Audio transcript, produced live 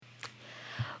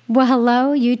Well,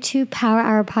 hello, YouTube Power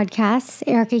Hour Podcast.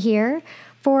 Erica here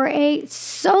for a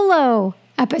solo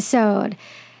episode.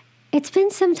 It's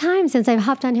been some time since I've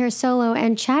hopped on here solo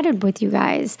and chatted with you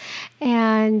guys.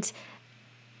 And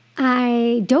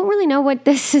I don't really know what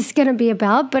this is going to be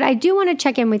about, but I do want to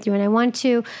check in with you. And I want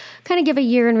to kind of give a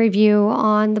year in review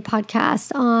on the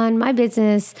podcast, on my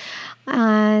business,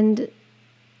 and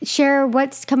share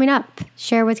what's coming up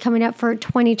for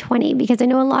 2020, because I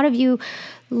know a lot of you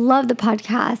love the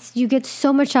podcast. You get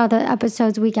so much out of the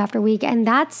episodes week after week, and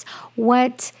that's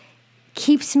what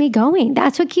keeps me going.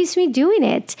 That's what keeps me doing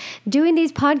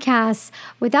these podcasts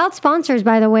without sponsors,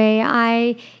 by the way.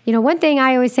 One thing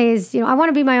I always say is, I want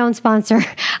to be my own sponsor.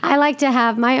 I like to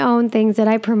have my own things that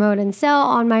I promote and sell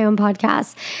on my own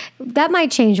podcast. That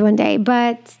might change one day,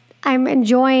 but I'm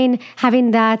enjoying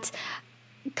having that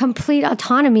complete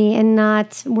autonomy and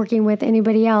not working with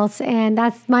anybody else. And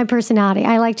that's my personality.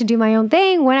 I like to do my own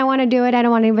thing when I want to do it. I don't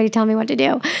want anybody telling me what to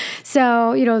do.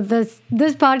 So,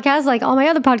 this podcast, like all my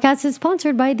other podcasts, is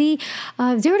sponsored by the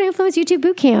Zero to Influence YouTube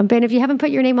Bootcamp. And if you haven't put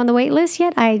your name on the wait list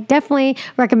yet, I definitely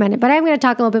recommend it. But I'm going to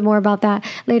talk a little bit more about that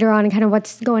later on, and kind of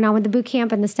what's going on with the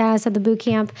bootcamp and the status of the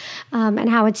bootcamp, and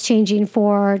how it's changing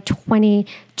for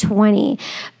 2020.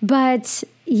 But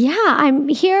yeah, I'm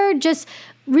here just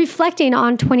reflecting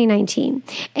on 2019.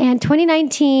 And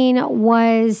 2019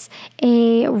 was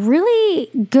a really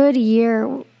good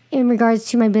year in regards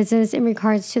to my business, in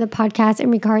regards to the podcast,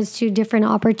 in regards to different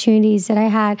opportunities that I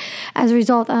had as a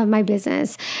result of my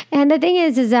business. And the thing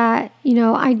is that,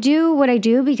 I do what I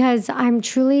do because I'm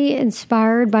truly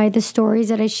inspired by the stories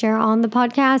that I share on the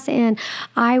podcast, and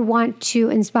I want to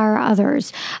inspire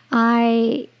others.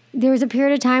 There was a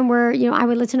period of time where, I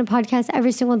would listen to podcasts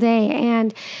every single day,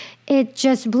 and it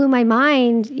just blew my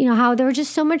mind, how there was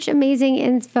just so much amazing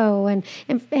info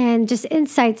and just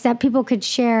insights that people could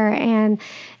share. And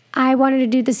I wanted to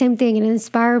do the same thing and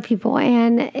inspire people.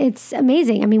 And it's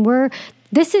amazing. I mean,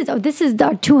 this is the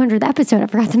 200th episode. I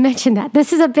forgot to mention that.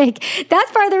 That's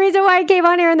part of the reason why I came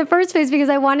on here in the first place, because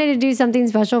I wanted to do something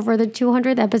special for the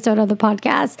 200th episode of the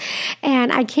podcast.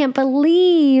 And I can't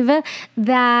believe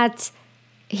that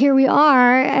here we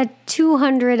are at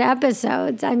 200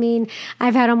 episodes. I mean,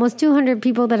 I've had almost 200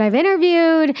 people that I've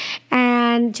interviewed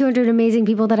and 200 amazing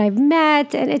people that I've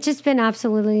met. And it's just been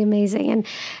absolutely amazing. And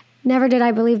never did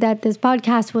I believe that this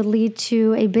podcast would lead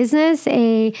to a business,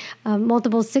 a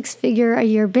multiple six-figure a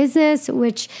year business,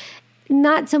 which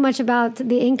not so much about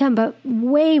the income, but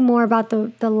way more about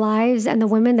the lives and the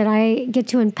women that I get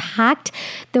to impact,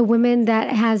 the women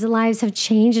that lives have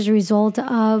changed as a result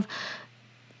of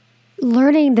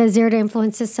learning the Zero to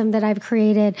Influence system that I've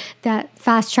created that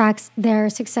fast tracks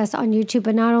their success on YouTube.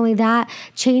 But not only that,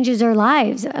 changes their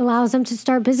lives, allows them to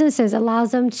start businesses, allows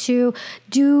them to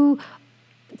do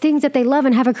things that they love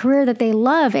and have a career that they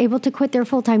love, able to quit their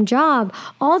full-time job,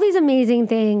 all these amazing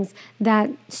things that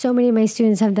so many of my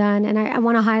students have done. And I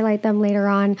want to highlight them later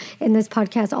on in this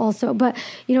podcast also. But,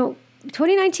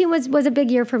 2019 was a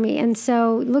big year for me. And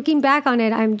so looking back on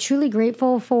it, I'm truly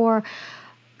grateful for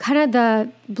kind of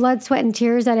the blood, sweat, and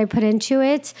tears that I put into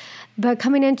it. But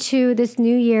coming into this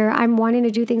new year, I'm wanting to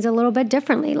do things a little bit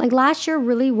differently. Like last year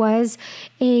really was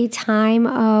a time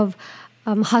of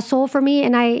hustle for me.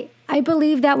 And I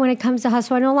believe that when it comes to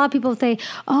hustle, I know a lot of people say,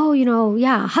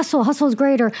 hustle is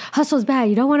great or hustle is bad.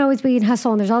 You don't want to always be in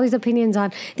hustle. And there's all these opinions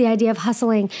on the idea of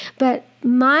hustling. But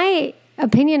my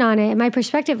opinion on it and my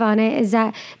perspective on it is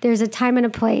that there's a time and a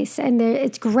place, and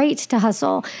it's great to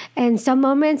hustle in some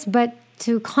moments, but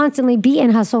to constantly be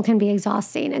in hustle can be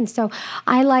exhausting. And so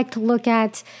I like to look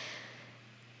at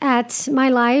my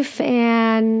life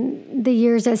and the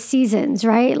years as seasons,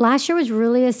 right? Last year was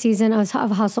really a season of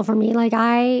hustle for me. Like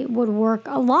I would work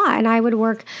a lot, and I would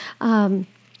work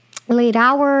late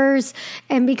hours.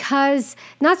 And because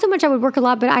not so much I would work a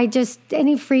lot, but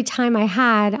any free time I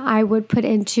had, I would put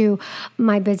into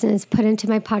my business, put into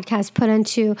my podcast, put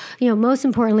into, most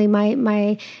importantly,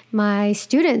 my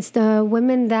students, the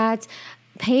women that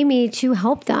pay me to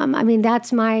help them. I mean,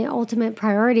 that's my ultimate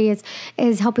priority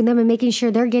is helping them and making sure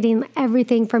they're getting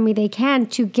everything from me they can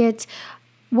to get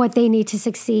what they need to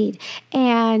succeed.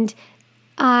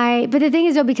 But the thing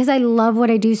is though, because I love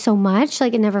what I do so much,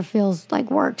 like it never feels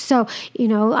like work. So,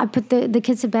 I put the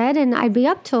kids to bed and I'd be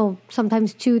up till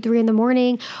sometimes 2, 3 in the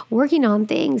morning working on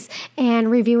things and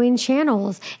reviewing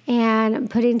channels and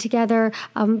putting together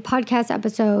podcast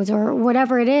episodes or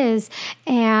whatever it is.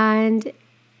 And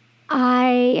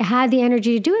I had the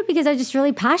energy to do it because I'm just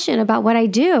really passionate about what I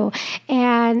do.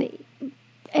 And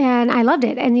And I loved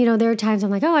it. And, there are times I'm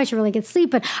like, oh, I should really get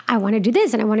sleep, but I want to do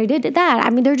this and I want to do that. I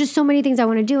mean, there are just so many things I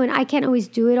want to do, and I can't always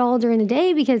do it all during the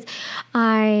day because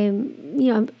I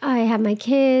have my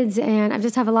kids and I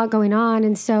just have a lot going on.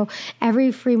 And so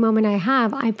every free moment I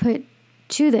have, I put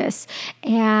to this.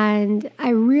 And I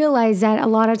realize that a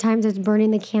lot of times it's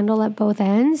burning the candle at both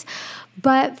ends.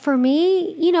 But for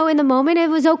me, in the moment, it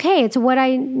was okay. It's what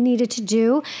I needed to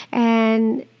do.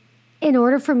 And in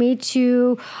order for me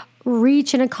to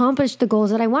reach and accomplish the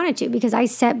goals that I wanted to, because I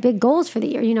set big goals for the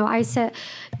year. I set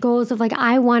goals of like,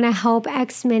 I want to help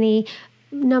X many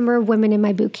number of women in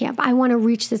my boot camp. I want to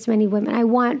reach this many women. I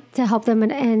want to help them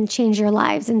and change their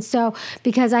lives. And so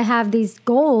because I have these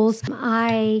goals,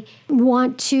 I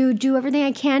want to do everything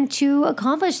I can to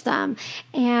accomplish them.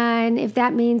 And if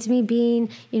that means me being,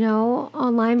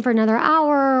 online for another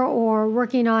hour or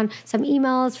working on some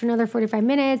emails for another 45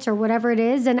 minutes or whatever it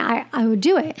is, then I would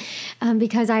do it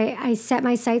because I set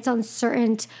my sights on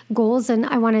certain goals and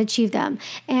I want to achieve them.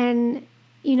 And,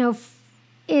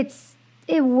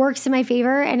 it works in my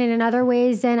favor. And in other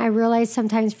ways, then I realize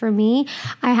sometimes for me,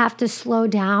 I have to slow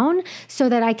down so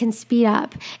that I can speed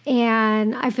up.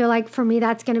 And I feel like for me,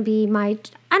 that's going to be I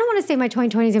don't want to say my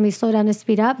 2020 is going to be slow down to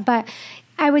speed up, but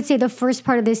I would say the first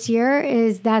part of this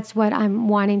year that's what I'm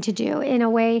wanting to do. In a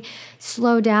way,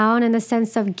 slow down in the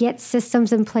sense of get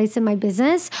systems in place in my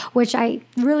business, which I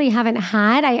really haven't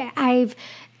had.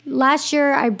 Last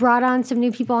year, I brought on some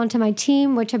new people onto my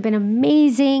team, which have been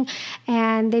amazing,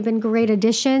 and they've been great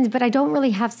additions, but I don't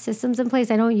really have systems in place.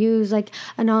 I don't use like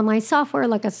an online software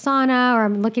like Asana, or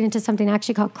I'm looking into something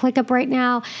actually called ClickUp right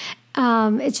now.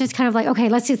 It's just kind of like, okay,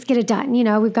 let's just get it done.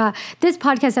 We've got this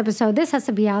podcast episode. This has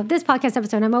to be out. This podcast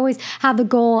episode. I'm always have the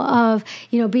goal of,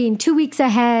 being 2 weeks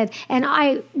ahead. And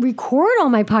I record all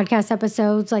my podcast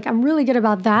episodes. Like I'm really good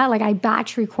about that. Like I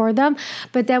batch record them.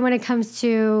 But then when it comes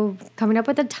to coming up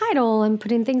with a title and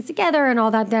putting things together and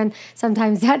all that, then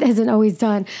sometimes that isn't always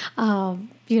done. All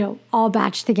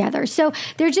batched together. So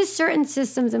there's just certain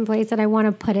systems in place that I want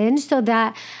to put in so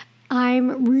that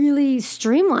I'm really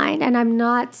streamlined and I'm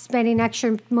not spending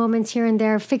extra moments here and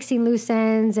there fixing loose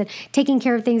ends and taking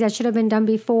care of things that should have been done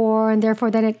before. And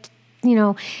therefore then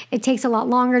it takes a lot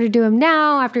longer to do them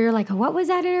now after you're like, oh, what was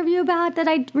that interview about that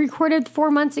I recorded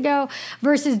 4 months ago,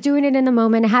 versus doing it in the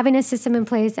moment, having a system in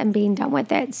place and being done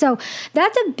with it. So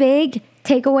that's a big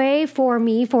takeaway for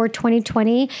me for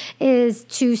 2020 is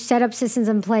to set up systems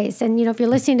in place. And, if you're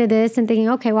listening to this and thinking,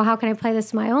 okay, well, how can I apply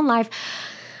this to my own life?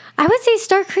 I would say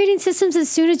start creating systems as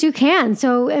soon as you can.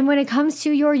 So, and when it comes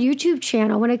to your YouTube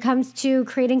channel, when it comes to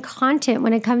creating content,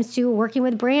 when it comes to working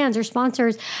with brands or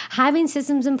sponsors, having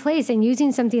systems in place and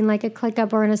using something like a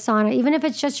ClickUp or an Asana, even if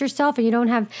it's just yourself and you don't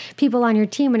have people on your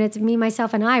team and it's me,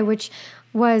 myself, and I, which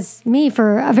was me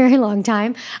for a very long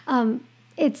time.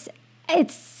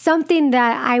 It's something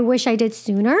that I wish I did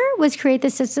sooner, was create the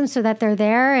system so that they're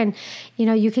there and,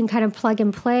 you can kind of plug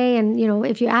and play. And,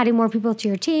 if you're adding more people to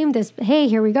your team, hey,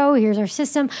 here we go, here's our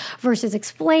system, versus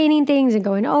explaining things and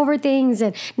going over things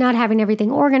and not having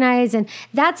everything organized. And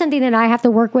that's something that I have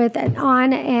to work with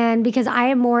on. And because I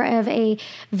am more of a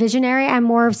visionary, I'm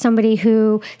more of somebody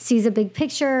who sees a big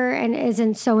picture and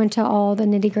isn't so into all the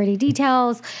nitty-gritty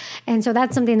details. And so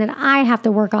that's something that I have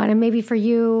to work on. And maybe for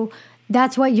you,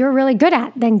 that's what you're really good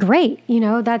at, then great.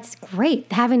 That's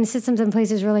great. Having systems in place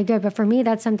is really good. But for me,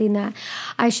 that's something that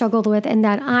I struggled with and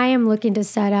that I am looking to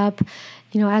set up,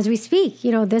 as we speak,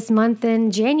 this month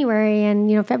in January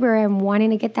and, February, I'm wanting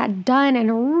to get that done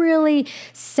and really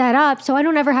set up so I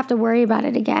don't ever have to worry about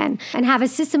it again, and have a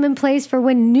system in place for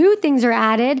when new things are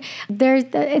added.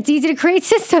 It's easy to create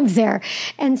systems there.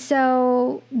 And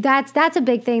so that's a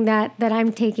big thing that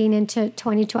I'm taking into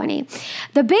 2020.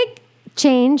 The big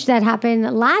change that happened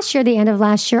last year, the end of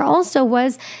last year also,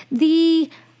 was the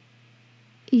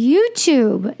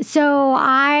YouTube. So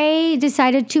I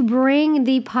decided to bring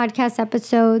the podcast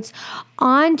episodes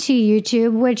onto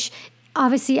YouTube, which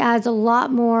obviously adds a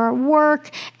lot more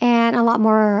work and a lot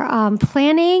more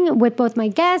planning with both my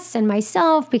guests and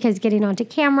myself, because getting onto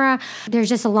camera, there's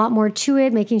just a lot more to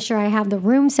it, making sure I have the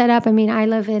room set up. I mean, I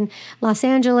live in Los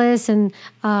Angeles and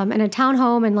in a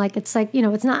townhome, and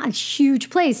it's not a huge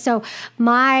place. So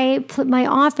my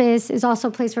office is also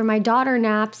a place where my daughter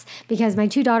naps, because my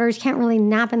two daughters can't really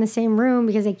nap in the same room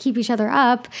because they keep each other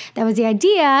up. That was the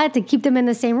idea, to keep them in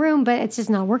the same room, but it's just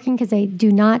not working because they do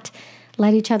not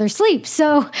let each other sleep.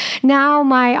 So now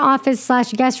my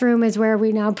office/guest room is where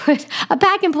we now put a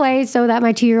pack and play so that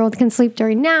my 2-year-old can sleep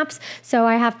during naps. So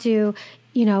I have to,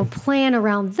 plan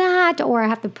around that, or I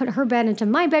have to put her bed into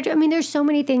my bedroom. I mean, there's so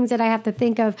many things that I have to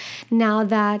think of now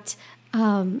that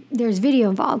there's video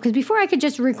involved. Because before I could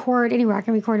just record anywhere. I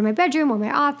can record in my bedroom or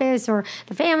my office or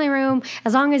the family room.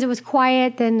 As long as it was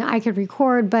quiet, then I could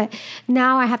record. But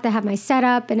now I have to have my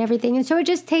setup and everything. And so it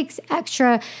just takes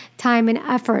extra time and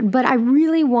effort. But I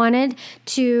really wanted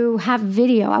to have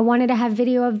video. I wanted to have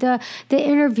video of the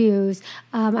interviews.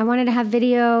 I wanted to have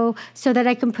video so that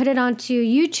I can put it onto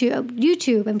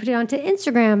YouTube and put it onto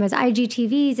Instagram as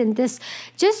IGTVs and this,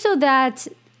 just so that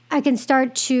I can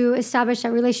start to establish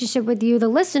that relationship with you, the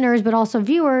listeners, but also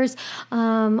viewers,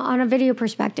 on a video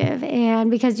perspective. And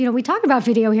because, we talk about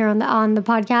video here on the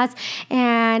podcast,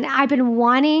 and I've been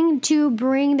wanting to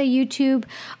bring the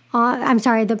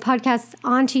podcast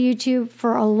onto YouTube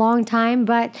for a long time,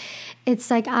 but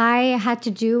it's like I had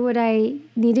to do what I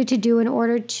needed to do in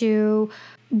order to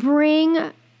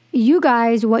bring you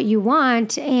guys what you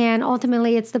want. And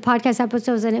ultimately it's the podcast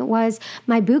episodes, and it was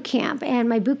my boot camp and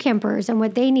my boot campers and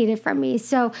what they needed from me.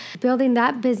 So building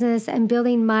that business and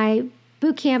building my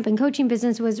boot camp and coaching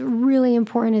business was really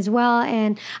important as well.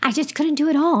 And I just couldn't do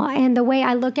it all. And the way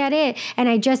I look at it, and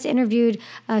I just interviewed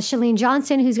Chalene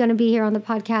Johnson, who's going to be here on the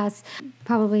podcast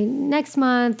probably next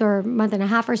month or month and a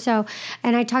half or so.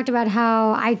 And I talked about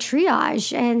how I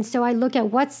triage. And so I look at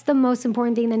what's the most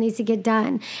important thing that needs to get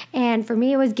done. And for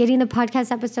me, it was getting the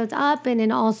podcast episodes up, and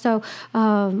then also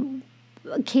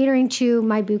catering to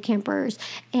my boot campers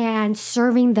and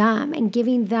serving them and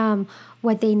giving them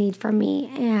what they need from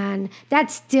me. And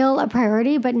that's still a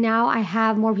priority, but now I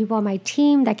have more people on my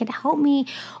team that can help me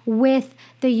with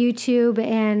the YouTube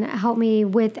and help me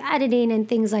with editing and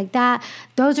things like that.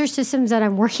 Those are systems that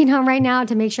I'm working on right now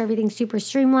to make sure everything's super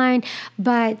streamlined,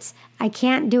 but I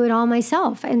can't do it all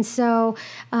myself. And so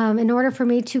in order for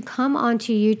me to come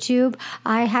onto YouTube,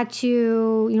 I had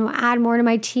to, add more to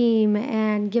my team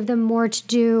and give them more to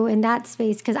do in that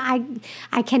space, because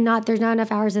I cannot, there's not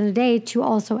enough hours in a day to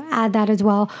also add that as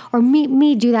well, or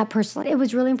me do that personally. It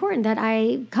was really important that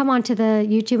I come onto the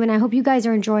YouTube, and I hope you guys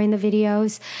are enjoying the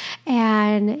videos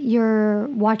and you're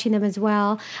watching them as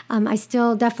well. I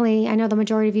still definitely, I know the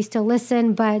majority of you still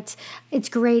listen, but it's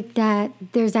great that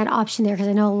there's that option there, because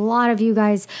I know a lot of you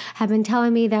guys have been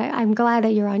telling me that I'm glad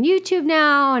that you're on YouTube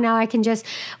now, and now I can just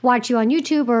watch you on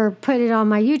YouTube or put it on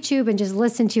my YouTube and just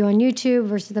listen to you on YouTube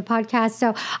versus the podcast.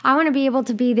 So I want to be able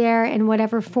to be there in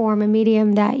whatever form and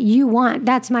medium that you want.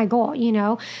 That's my goal,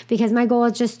 because my goal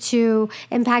is just to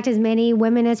impact as many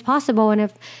women as possible. And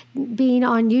if being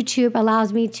on YouTube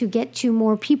allows me to get to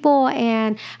more people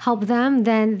and help them,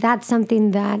 then that's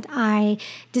something that I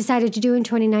decided to do in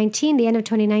 2019, the end of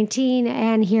 2019,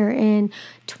 and here in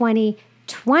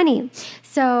 2020.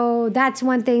 So that's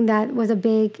one thing that was a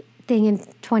big thing in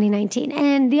 2019.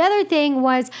 And the other thing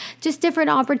was just different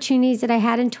opportunities that I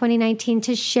had in 2019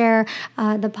 to share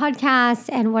the podcast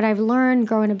and what I've learned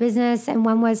growing a business. And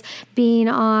one was being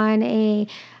on a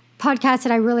podcast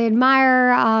that I really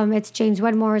admire. It's James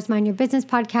Wedmore's Mind Your Business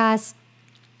podcast.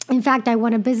 In fact, I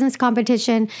won a business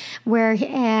competition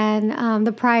and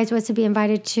the prize was to be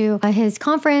invited to his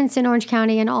conference in Orange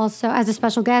County, and also as a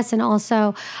special guest, and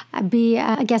also be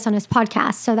a guest on his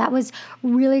podcast. So that was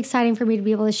really exciting for me to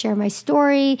be able to share my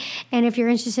story. And if you're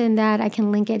interested in that, I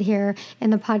can link it here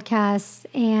in the podcast.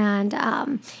 And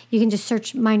you can just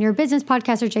search Mind Your Business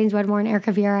podcast or James Wedmore and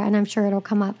Erica Vieira, and I'm sure it'll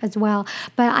come up as well.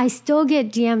 But I still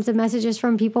get DMs and messages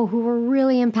from people who were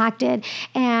really impacted.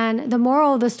 And the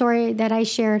moral of the story that I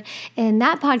shared in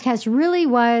that podcast really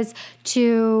was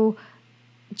to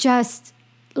just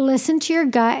listen to your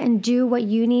gut and do what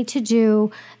you need to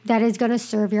do that is going to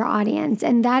serve your audience.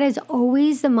 And that is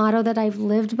always the motto that I've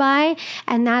lived by.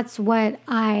 And that's what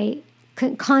I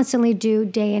constantly do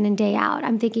day in and day out.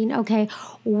 I'm thinking, okay,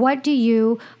 what do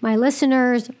you, my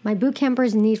listeners, my boot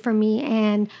campers need from me,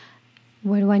 and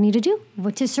what do I need to do?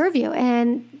 What to serve you?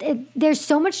 And there's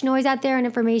so much noise out there and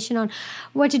information on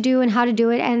what to do and how to do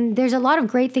it. And there's a lot of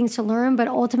great things to learn, but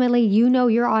ultimately you know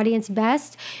your audience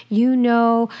best. You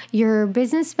know your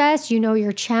business best. You know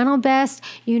your channel best.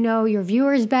 You know your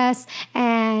viewers best.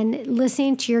 And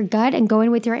listening to your gut and going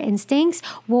with your instincts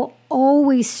will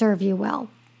always serve you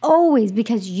well. Always,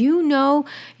 because you know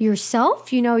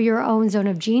yourself, you know your own zone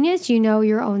of genius, you know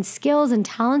your own skills and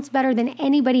talents better than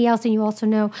anybody else, and you also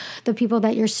know the people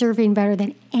that you're serving better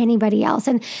than anybody else.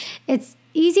 And it's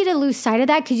easy to lose sight of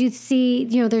that because you see,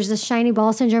 there's this shiny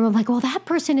ball syndrome of like, well, that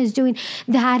person is doing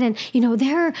that, and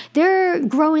they're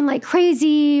growing like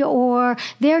crazy, or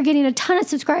they're getting a ton of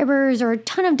subscribers or a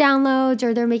ton of downloads,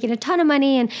 or they're making a ton of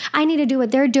money, and I need to do what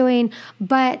they're doing.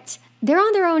 But they're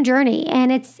on their own journey,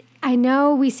 and I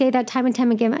know we say that time and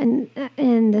time again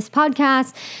in this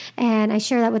podcast, and I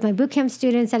share that with my bootcamp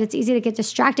students, that it's easy to get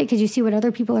distracted because you see what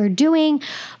other people are doing.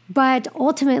 But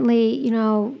ultimately,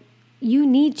 you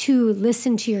need to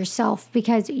listen to yourself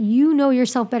because you know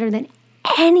yourself better than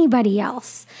anybody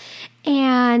else.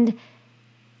 And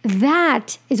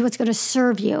that is what's going to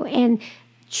serve you. And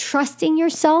trusting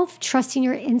yourself, trusting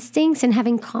your instincts, and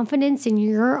having confidence in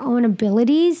your own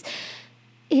abilities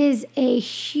is a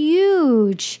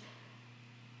huge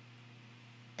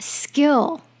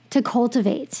skill to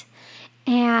cultivate.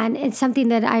 And it's something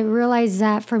that I realize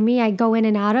that for me, I go in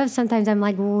and out of. Sometimes I'm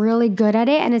like really good at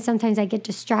it. And then sometimes I get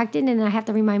distracted and I have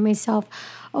to remind myself,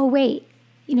 oh, wait,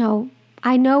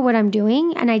 I know what I'm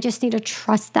doing and I just need to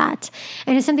trust that.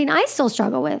 And it's something I still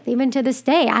struggle with. Even to this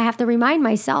day, I have to remind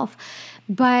myself.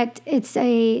 But it's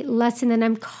a lesson that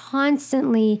I'm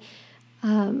constantly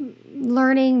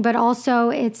learning, but also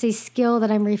it's a skill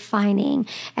that I'm refining.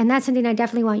 And that's something I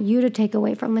definitely want you to take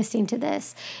away from listening to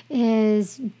this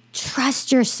is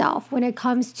trust yourself when it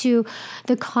comes to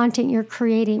the content you're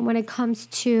creating, when it comes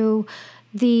to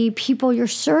the people you're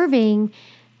serving.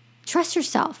 Trust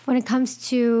yourself when it comes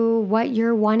to what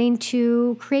you're wanting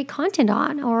to create content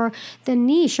on or the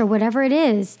niche or whatever it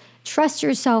is. Trust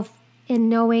yourself in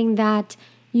knowing that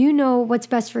you know what's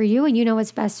best for you and you know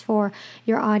what's best for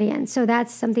your audience. So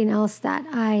that's something else that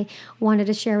I wanted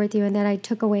to share with you and that I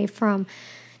took away from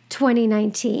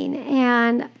 2019.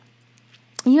 And,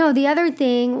 the other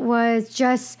thing was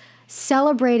just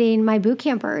celebrating my boot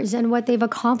campers and what they've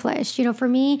accomplished. For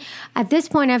me, at this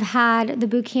point, I've had the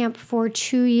boot camp for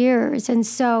 2 years. And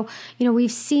so,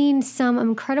 we've seen some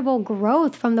incredible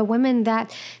growth from the women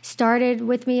that started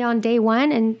with me on day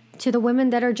one and to the women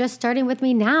that are just starting with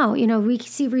me now. We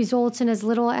see results in as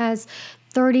little as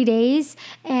 30 days.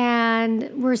 And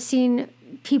we're seeing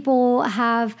people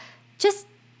have just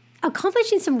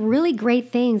accomplishing some really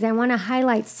great things. I want to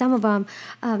highlight some of them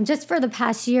just for the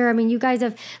past year. I mean, you guys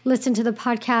have listened to the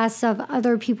podcasts of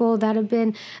other people that have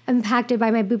been impacted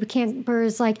by my boot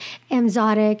campers, like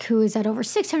Amzotic, who is at over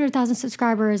 600,000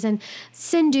 subscribers, and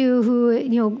Sindhu,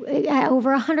 who, at over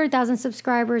 100,000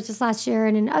 subscribers this last year.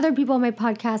 And then other people on my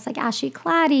podcast, like Ashley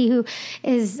Claddy, who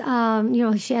is,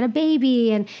 she had a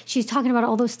baby and she's talking about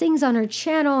all those things on her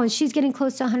channel and she's getting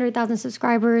close to 100,000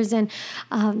 subscribers. And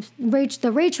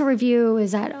the Rachel Review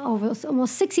is at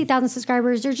almost 60,000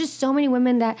 subscribers. There's just so many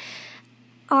women that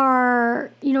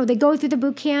are, they go through the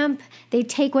boot camp, they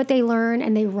take what they learn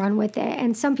and they run with it.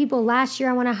 And some people last year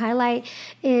I want to highlight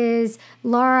is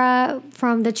Laura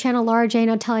from the channel Laura Jane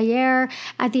Atelier.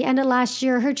 At the end of last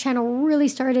year, her channel really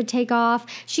started to take off.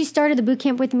 She started the boot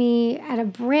camp with me at a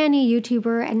brand new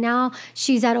YouTuber, and now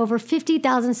she's at over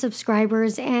 50,000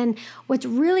 subscribers. And what's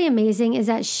really amazing is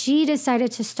that she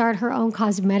decided to start her own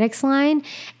cosmetics line,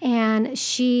 and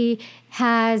she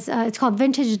has, it's called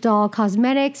Vintage Doll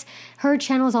Cosmetics. Her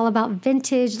channel is all about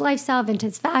vintage lifestyle,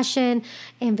 vintage fashion,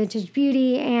 and vintage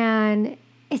beauty. And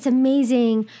it's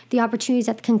amazing the opportunities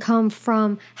that can come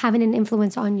from having an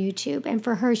influence on YouTube. And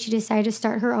for her, she decided to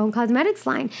start her own cosmetics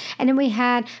line. And then we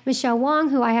had Michelle Wong,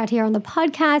 who I had here on the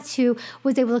podcast, who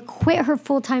was able to quit her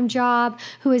full-time job,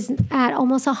 who is at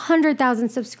almost 100,000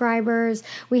 subscribers.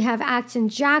 We have Action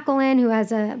Jacqueline, who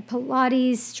has a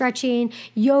Pilates, stretching,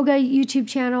 yoga YouTube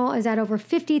channel, is at over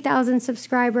 50,000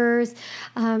 subscribers.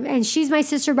 And she's my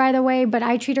sister, by the way, but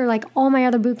I treat her like all my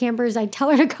other boot campers. I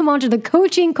tell her to come on to the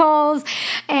coaching calls,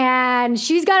 and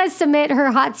she's got to submit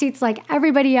her hot seats like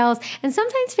everybody else. And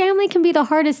sometimes family can be the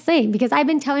hardest thing because I've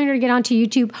been telling her to get onto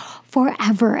YouTube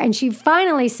forever. And she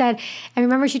finally said, I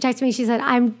remember she texted me, she said,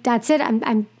 that's it.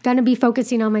 I'm going to be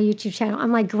focusing on my YouTube channel.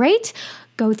 I'm like, great,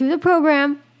 go through the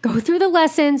program, go through the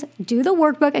lessons, do the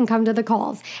workbook, and come to the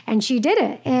calls. And she did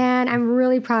it. And I'm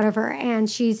really proud of her. And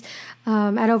she's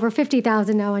at over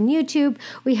 50,000 now on YouTube.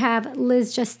 We have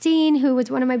Liz Justine, who was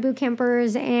one of my boot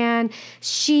campers, and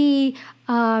she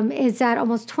is at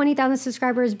almost 20,000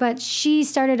 subscribers, but she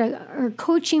started her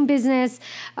coaching business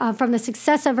from the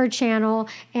success of her channel,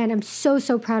 and I'm so,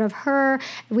 so proud of her.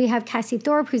 We have Cassie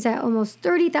Thorpe, who's at almost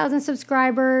 30,000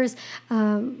 subscribers.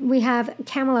 We have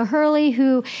Kamala Hurley,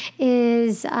 who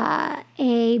is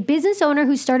a business owner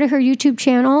who started her YouTube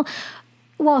channel,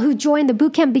 who joined the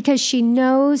bootcamp because she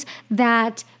knows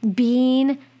that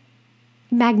being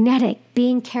magnetic,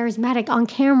 being charismatic on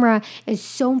camera is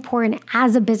so important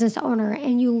as a business owner,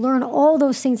 and you learn all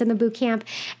those things in the boot camp.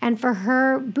 And for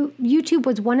her, YouTube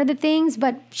was one of the things,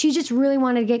 but she just really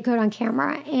wanted to get good on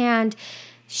camera. And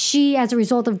she, as a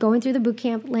result of going through the boot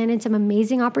camp, landed some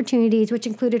amazing opportunities, which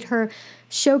included her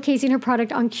showcasing her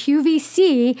product on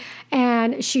QVC,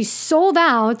 and she sold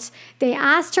out. They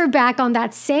asked her back on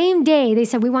that same day. They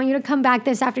said, we want you to come back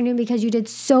this afternoon because you did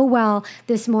so well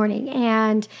this morning.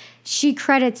 And she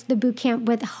credits the boot camp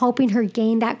with helping her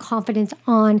gain that confidence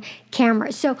on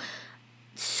camera. So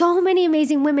so many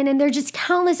amazing women, and there are just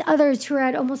countless others who are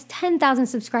at almost 10,000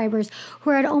 subscribers, who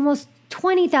are at almost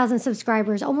 20,000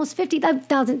 subscribers, almost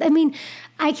 50,000. I mean,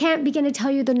 I can't begin to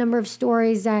tell you the number of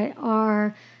stories that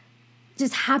are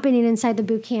just happening inside the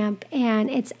boot camp, and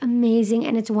it's amazing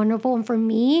and it's wonderful. And for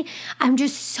me, I'm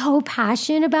just so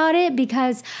passionate about it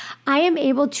because I am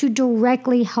able to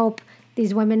directly help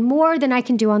these women more than I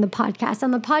can do on the podcast.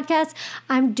 On the podcast,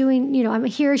 I'm doing, I'm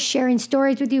here sharing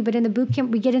stories with you, but in the boot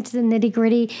camp, we get into the nitty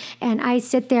gritty, and I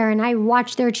sit there and I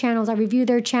watch their channels, I review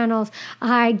their channels,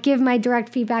 I give my direct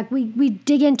feedback. We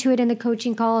dig into it in the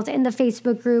coaching calls, in the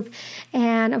Facebook group,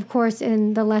 and of course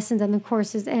in the lessons and the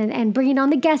courses, and bringing on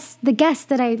the guests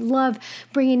that I love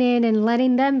bringing in and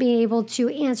letting them be able to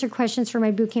answer questions for my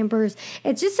boot campers.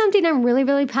 It's just something I'm really,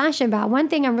 really passionate about. One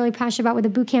thing I'm really passionate about with the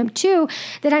boot camp too,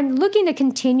 that I'm looking to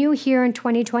continue here in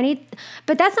 2020,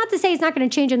 but that's not to say it's not going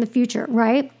to change in the future,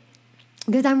 right?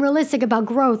 Because I'm realistic about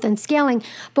growth and scaling.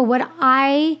 But what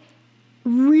I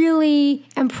really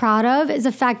am proud of is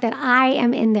the fact that I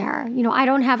am in there. I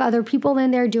don't have other people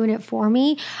in there doing it for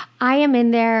me. I am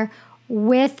in there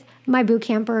with my boot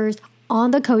campers on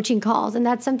the coaching calls, and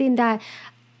that's something that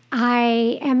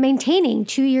I am maintaining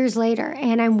 2 years later,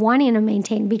 and I'm wanting to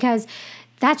maintain because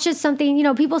that's just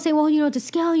something, people say, well, to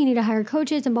scale, you need to hire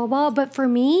coaches and blah, blah. But for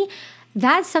me,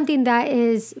 that's something that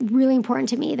is really important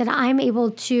to me, that I'm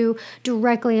able to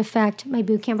directly affect my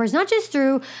boot campers, not just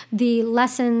through the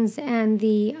lessons and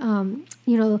the,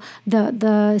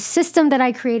 the system that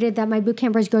I created that my boot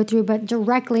campers go through, but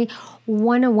directly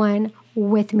one-on-one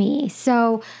with me.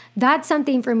 So that's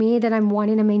something for me that I'm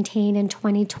wanting to maintain in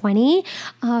 2020.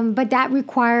 But that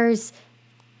requires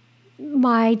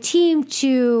my team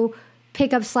to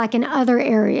pick up slack in other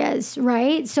areas,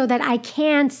 right? So that I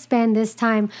can spend this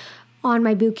time on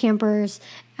my boot campers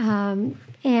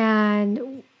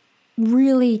and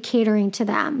really catering to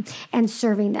them and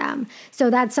serving them. So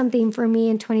that's something for me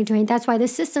in 2020. That's why the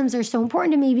systems are so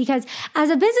important to me, because as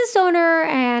a business owner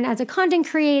and as a content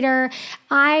creator,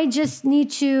 I just need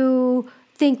to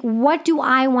think, what do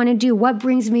I want to do? What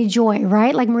brings me joy,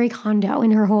 right? Like Marie Kondo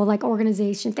and her whole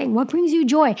organization thing. What brings you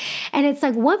joy? And it's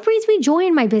like, what brings me joy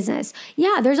in my business?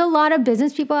 Yeah, there's a lot of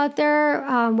business people out there,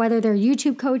 whether they're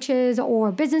YouTube coaches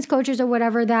or business coaches or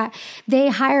whatever, that they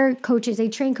hire coaches, they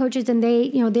train coaches, and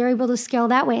they're able to scale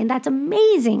that way. And that's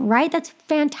amazing, right? That's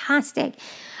fantastic.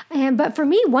 But for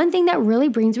me, one thing that really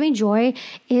brings me joy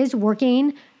is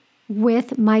working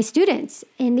with my students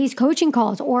in these coaching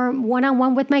calls or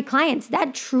one-on-one with my clients.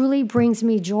 That truly brings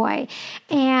me joy.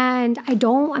 And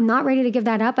I'm not ready to give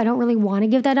that up. I don't really want to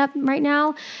give that up right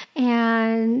now.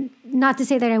 And not to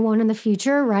say that I won't in the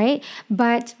future, right?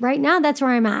 But right now, that's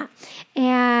where I'm at.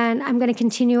 And I'm going to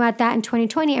continue at that in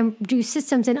 2020 and do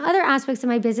systems in other aspects of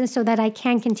my business so that I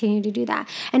can continue to do that.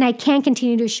 And I can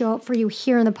continue to show up for you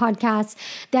here in the podcast.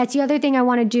 That's the other thing I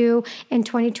want to do in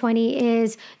 2020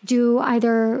 is do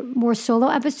either more solo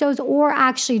episodes or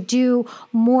actually do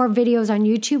more videos on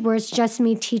YouTube where it's just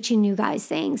me teaching you guys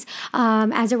things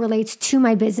as it relates to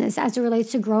my business, as it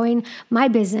relates to growing my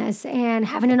business and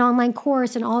having an online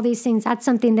course and all these things. That's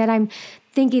something that I'm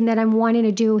thinking that I'm wanting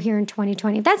to do here in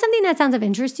 2020. If that's something that sounds of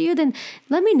interest to you, then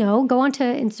let me know. Go onto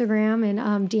Instagram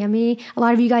and DM me. A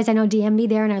lot of you guys I know DM me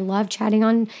there, and I love chatting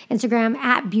on Instagram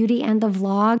at Beauty and the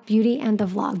Vlog,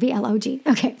 VLOG.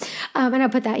 Okay. And I'll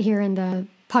put that here in the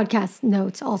podcast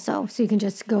notes also, so you can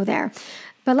just go there.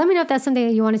 But let me know if that's something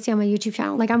that you want to see on my YouTube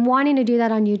channel. I'm wanting to do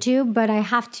that on YouTube, but I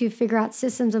have to figure out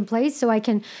systems in place so I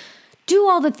can do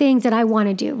all the things that I want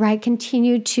to do, right?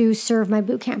 Continue to serve my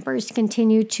boot campers,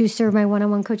 continue to serve my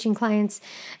one-on-one coaching clients,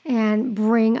 and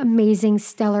bring amazing,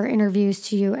 stellar interviews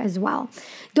to you as well.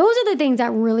 Those are the things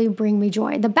that really bring me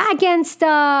joy. The back-end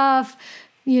stuff,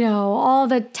 all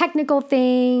the technical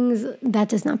things, that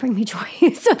does not bring me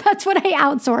joy. So that's what I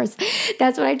outsource.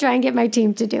 That's what I try and get my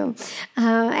team to do.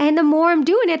 And the more I'm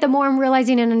doing it, the more I'm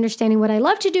realizing and understanding what I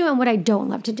love to do and what I don't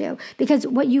love to do. Because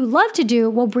what you love to do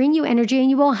will bring you energy, and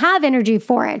you will have energy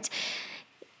for it.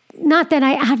 Not that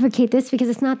I advocate this because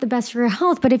it's not the best for your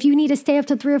health, but if you need to stay up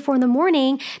to 3 or 4 in the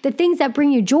morning, the things that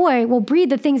bring you joy will breed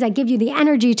the things that give you the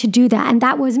energy to do that. And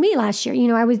that was me last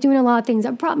year. I was doing a lot of things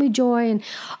that brought me joy and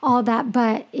all that,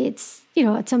 but it's,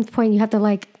 at some point you have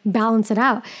to balance it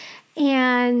out.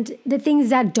 And the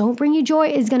things that don't bring you joy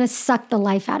is going to suck the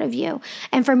life out of you.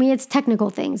 And for me, it's technical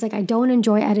things. I don't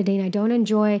enjoy editing. I don't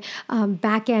enjoy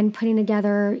back end putting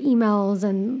together emails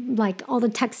and all the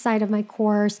tech side of my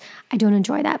course. I don't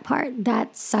enjoy that part.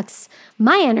 That sucks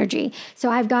my energy.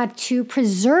 So I've got to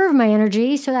preserve my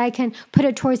energy so that I can put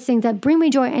it towards things that bring me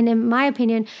joy. And in my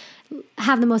opinion,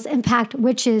 have the most impact,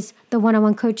 which is the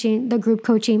one-on-one coaching, the group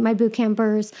coaching, my boot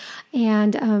campers,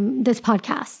 and this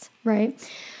podcast, right?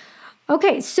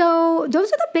 Okay, so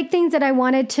those are the big things that I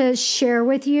wanted to share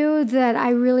with you that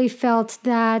I really felt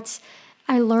that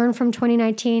I learned from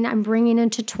 2019. I'm bringing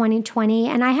into 2020,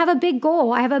 and I have a big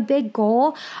goal. I have a big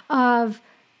goal of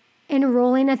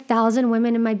enrolling 1,000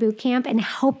 women in my boot camp and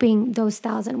helping those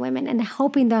 1,000 women and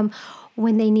helping them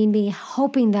when they need me,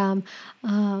 helping them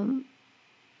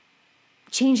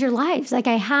change their lives. Like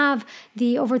I have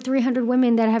the over 300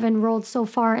 women that have enrolled so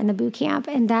far in the boot camp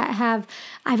and that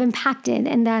I've impacted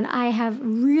and that I have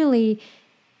really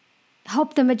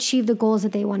help them achieve the goals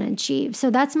that they want to achieve.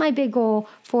 So that's my big goal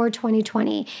for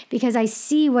 2020 because I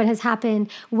see what has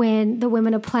happened when the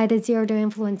women apply the Zero to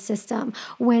Influence system,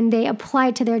 when they apply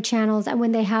it to their channels, and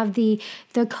when they have the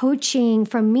coaching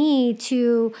from me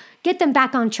to get them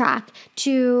back on track,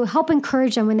 to help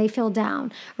encourage them when they feel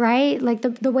down, right? Like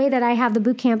the way that I have the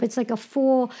boot camp, it's like a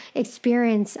full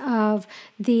experience of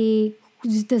the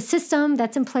system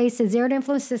that's in place, the Zero to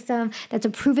Influence system, that's a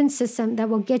proven system that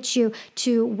will get you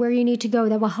to where you need to go,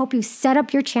 that will help you set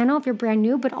up your channel if you're brand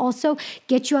new, but also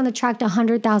get you on the track to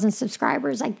 100,000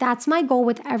 subscribers. Like that's my goal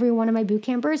with every one of my boot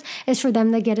campers, is for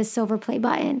them to get a silver play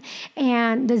button.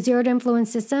 And the Zero to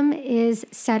Influence system is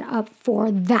set up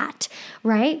for that,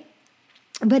 right?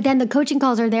 But then the coaching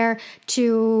calls are there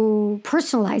to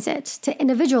personalize it, to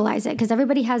individualize it, because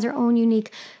everybody has their own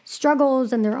unique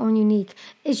struggles and their own unique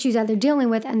issues that they're dealing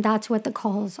with, and that's what the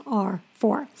calls are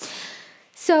for.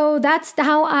 So that's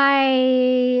how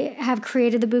I have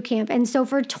created the bootcamp. And so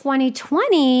for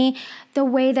 2020, the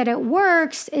way that it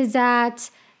works is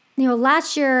that,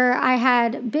 last year I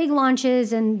had big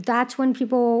launches and that's when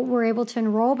people were able to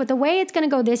enroll. But the way it's going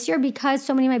to go this year, because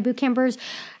so many of my boot campers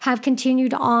have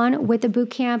continued on with the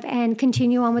boot camp and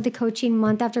continue on with the coaching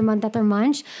month after month after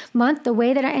month, the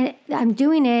way that I'm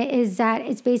doing it is that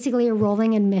it's basically a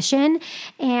rolling admission,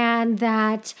 and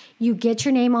that you get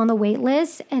your name on the wait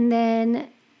list, and then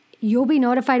you'll be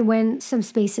notified when some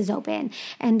spaces open.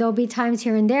 And there'll be times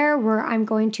here and there where I'm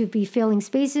going to be filling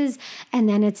spaces and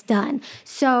then it's done.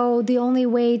 So the only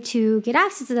way to get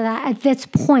access to that at this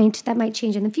point, that might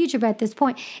change in the future, but at this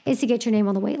point, is to get your name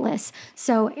on the wait list.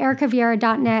 So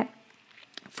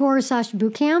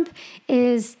ericavieira.net/bootcamp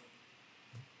is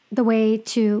the way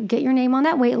to get your name on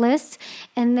that wait list.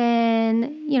 And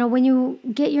then, when you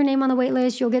get your name on the wait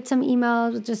list, you'll get some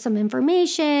emails with just some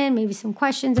information, maybe some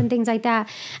questions and things like that.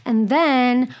 And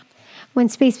then when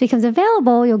space becomes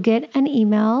available, you'll get an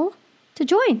email to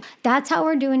join. That's how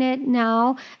we're doing it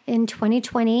now in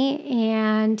 2020.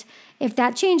 And if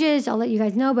that changes, I'll let you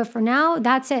guys know. But for now,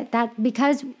 that's it.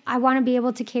 Because I want to be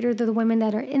able to cater to the women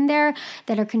that are in there,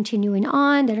 that are continuing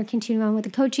on with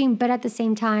the coaching. But at the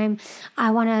same time,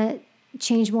 I want to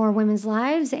change more women's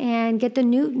lives and get the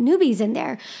newbies in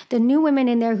there, the new women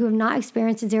in there who have not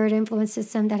experienced the Zero to Influence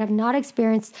system, that have not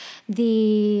experienced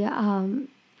the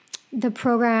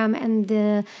program and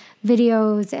the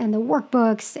videos and the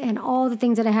workbooks and all the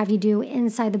things that I have you do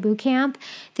inside the boot camp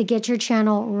to get your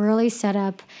channel really set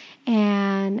up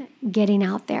and getting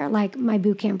out there like my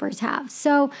boot campers have.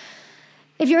 So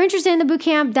if you're interested in the boot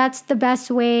camp, that's the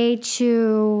best way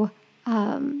to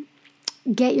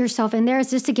get yourself in there,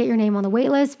 is just to get your name on the wait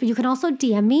list. But you can also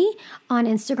DM me on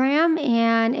Instagram.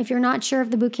 And if you're not sure if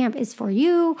the bootcamp is for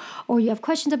you or you have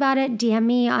questions about it, DM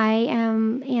me. I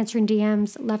am answering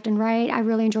DMs left and right. I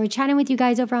really enjoy chatting with you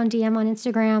guys over on DM on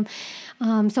Instagram.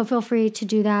 So feel free to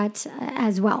do that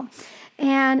as well.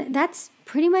 And that's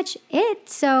pretty much it.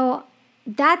 So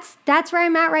that's where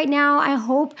I'm at right now. I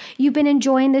hope you've been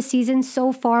enjoying the season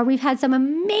so far. We've had some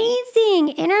amazing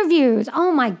interviews.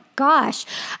 Oh my gosh.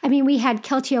 I mean, we had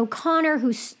Kelty O'Connor,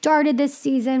 who started this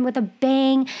season with a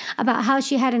bang, about how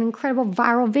she had an incredible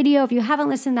viral video. If you haven't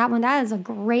listened to that one, that is a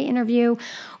great interview.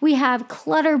 We have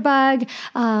Clutterbug,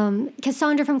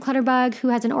 Cassandra from Clutterbug, who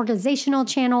has an organizational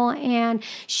channel, and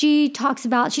she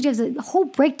gives a whole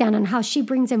breakdown on how she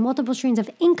brings in multiple streams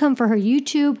of income for her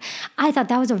YouTube. I thought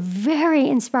that was a very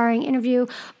inspiring interview.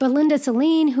 Belinda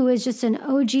Celine, who is just an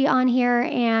OG on here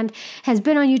and has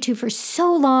been on YouTube for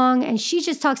so long, and she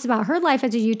just talks about her life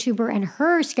as a YouTuber and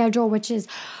her schedule, which is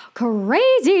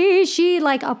crazy. She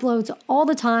uploads all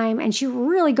the time, and she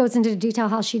really goes into detail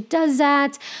how she does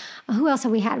that. Who else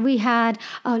have we had? We had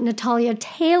Natalia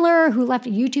Taylor, who left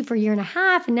YouTube for a year and a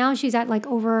half, and now she's at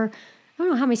over, I don't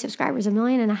know how many subscribers, 1.5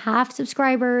 million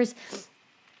subscribers.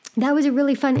 That was a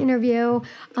really fun interview.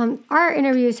 Our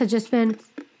interviews have just been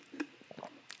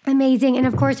amazing. And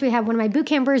of course, we have one of my boot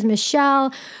campers,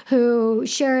 Michelle, who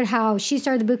shared how she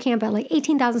started the boot camp at like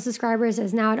 18,000 subscribers,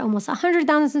 is now at almost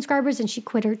 100,000 subscribers, and she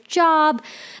quit her job.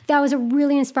 That was a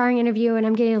really inspiring interview, and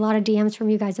I'm getting a lot of DMs from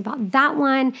you guys about that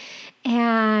one.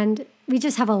 And we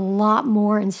just have a lot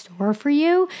more in store for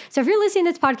you. So if you're listening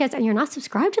to this podcast and you're not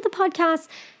subscribed to the podcast,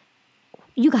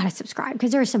 you got to subscribe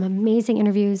because there are some amazing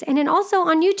interviews. And then also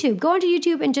on YouTube, go onto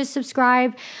YouTube and just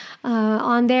subscribe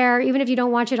on there, even if you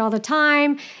don't watch it all the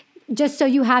time, just so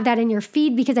you have that in your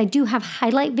feed, because I do have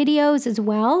highlight videos as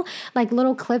well, like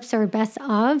little clips or best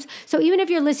ofs. So even if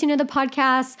you're listening to the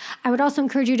podcast, I would also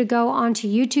encourage you to go onto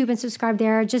YouTube and subscribe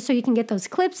there just so you can get those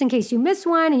clips in case you miss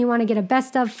one and you want to get a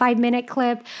best of 5-minute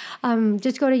clip.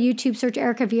 Just go to YouTube, search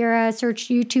Erica Vieira, search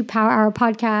YouTube Power Hour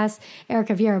Podcast,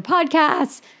 Erica Vieira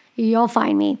Podcast. You'll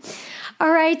find me.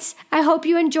 All right. I hope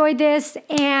you enjoyed this.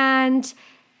 And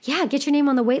yeah, get your name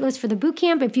on the wait list for the boot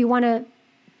camp. If you want to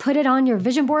put it on your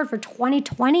vision board for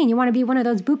 2020 and you want to be one of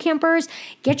those boot campers,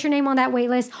 get your name on that wait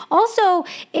list. Also,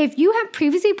 if you have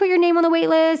previously put your name on the wait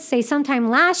list, say sometime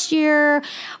last year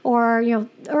or,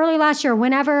 early last year or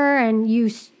whenever, and you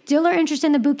still are interested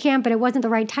in the boot camp, but it wasn't the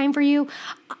right time for you,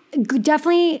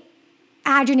 definitely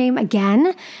add your name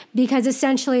again, because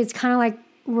essentially it's kind of like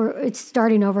it's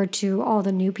starting over to all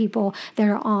the new people that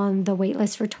are on the wait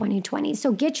list for 2020.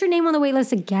 So get your name on the wait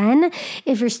list again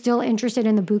if you're still interested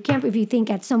in the boot camp. If you think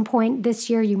at some point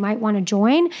this year you might want to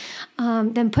join,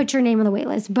 then put your name on the wait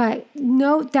list. But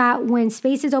note that when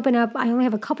spaces open up, I only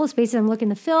have a couple of spaces I'm looking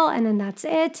to fill, and then that's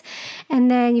it. And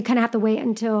then you kind of have to wait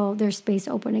until there's space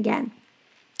open again.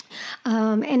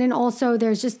 And then also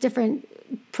there's just different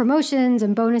promotions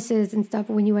and bonuses and stuff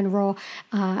when you enroll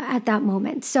at that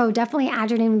moment. So definitely add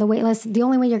your name on the wait list. The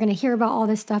only way you're going to hear about all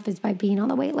this stuff is by being on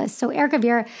the wait list. So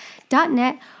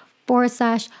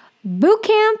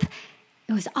ericaviera.net/bootcamp.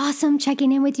 It was awesome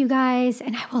checking in with you guys,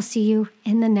 and I will see you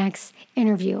in the next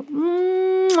interview.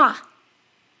 Mwah!